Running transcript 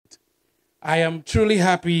I am truly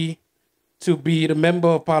happy to be the Member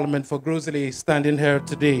of Parliament for Groseley standing here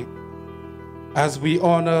today as we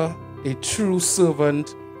honor a true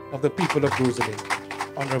servant of the people of Groseley,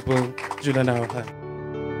 Honorable Julian Hunte.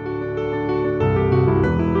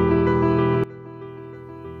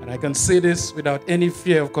 And I can say this without any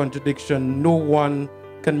fear of contradiction. No one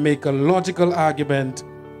can make a logical argument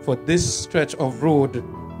for this stretch of road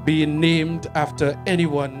being named after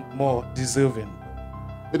anyone more deserving.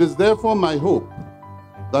 It is therefore my hope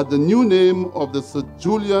that the new name of the Sir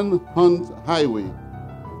Julian Hunte Highway,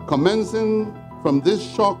 commencing from this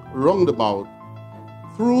shock roundabout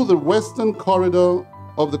through the western corridor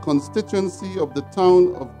of the constituency of the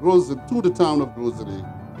town of Groseley to the town of Groseley,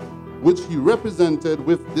 which he represented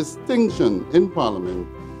with distinction in Parliament,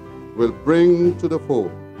 will bring to the fore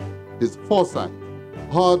his foresight,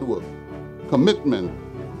 hard work, commitment,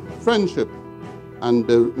 friendship, and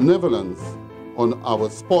benevolence on our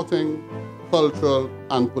sporting, cultural,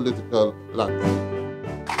 and political landscape.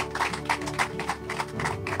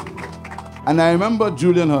 And I remember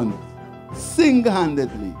Julian Hunte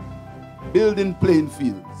single-handedly building playing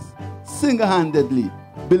fields, single-handedly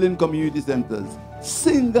building community centers,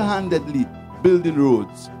 single-handedly building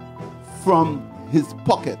roads from his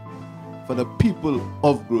pocket for the people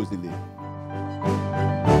of Groseley.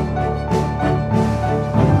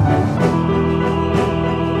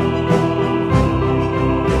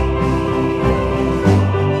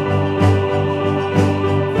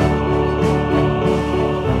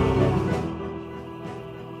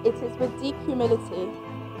 It is with deep humility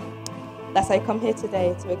that I come here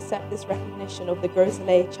today to accept this recognition of the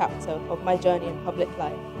Groseley chapter of my journey in public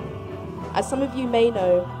life. As some of you may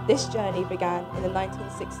know, this journey began in the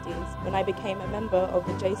 1960s when I became a member of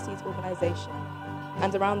the JC's organisation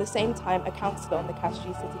and around the same time a councillor on the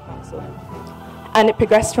Castries City Council. And it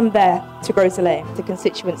progressed from there to Groseley, the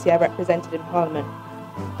constituency I represented in Parliament,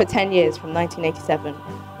 for 10 years from 1987.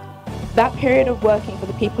 That period of working for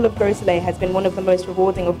the people of Groseley has been one of the most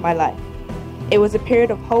rewarding of my life. It was a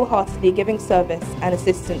period of wholeheartedly giving service and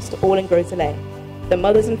assistance to all in Groseley, the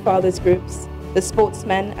mothers and fathers groups, the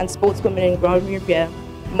sportsmen and sportswomen in Grand Riviere,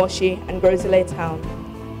 Moshi and Groseley town,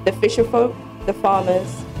 the fisherfolk, the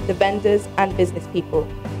farmers, the vendors and business people.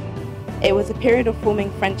 It was a period of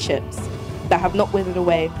forming friendships that have not withered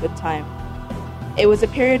away with time. It was a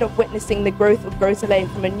period of witnessing the growth of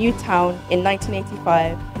Groseley from a new town in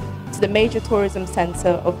 1985 to the major tourism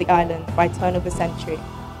centre of the island by turn of the century.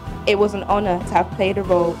 It was an honour to have played a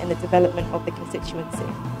role in the development of the constituency.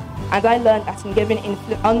 And I learned that in giving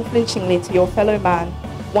unflinchingly to your fellow man,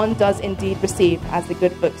 one does indeed receive, as the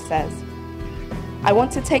good book says. I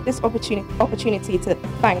want to take this opportunity to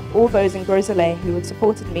thank all those in Groseley who had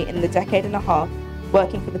supported me in the decade and a half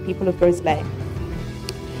working for the people of Groseley.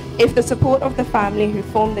 If the support of the family who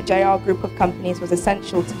formed the JR group of companies was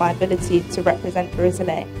essential to my ability to represent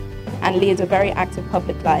Groseley and lead a very active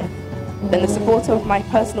public life, then the support of my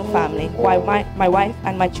personal family, my wife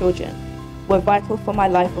and my children, were vital for my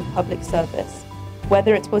life of public service,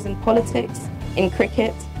 whether it was in politics, in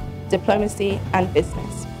cricket, diplomacy and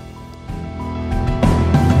business.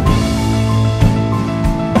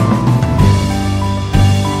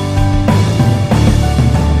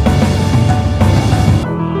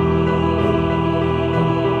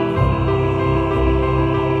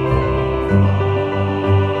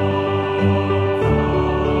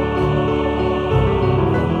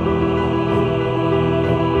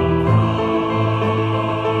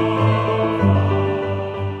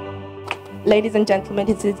 Ladies and gentlemen,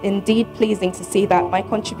 it is indeed pleasing to see that my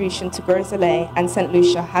contribution to Groseley and Saint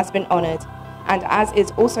Lucia has been honoured, and as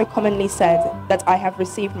is also commonly said, that I have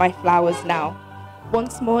received my flowers now.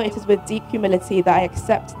 Once more, it is with deep humility that I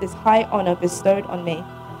accept this high honour bestowed on me,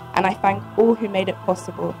 and I thank all who made it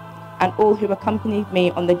possible, and all who accompanied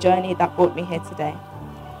me on the journey that brought me here today.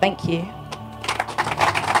 Thank you.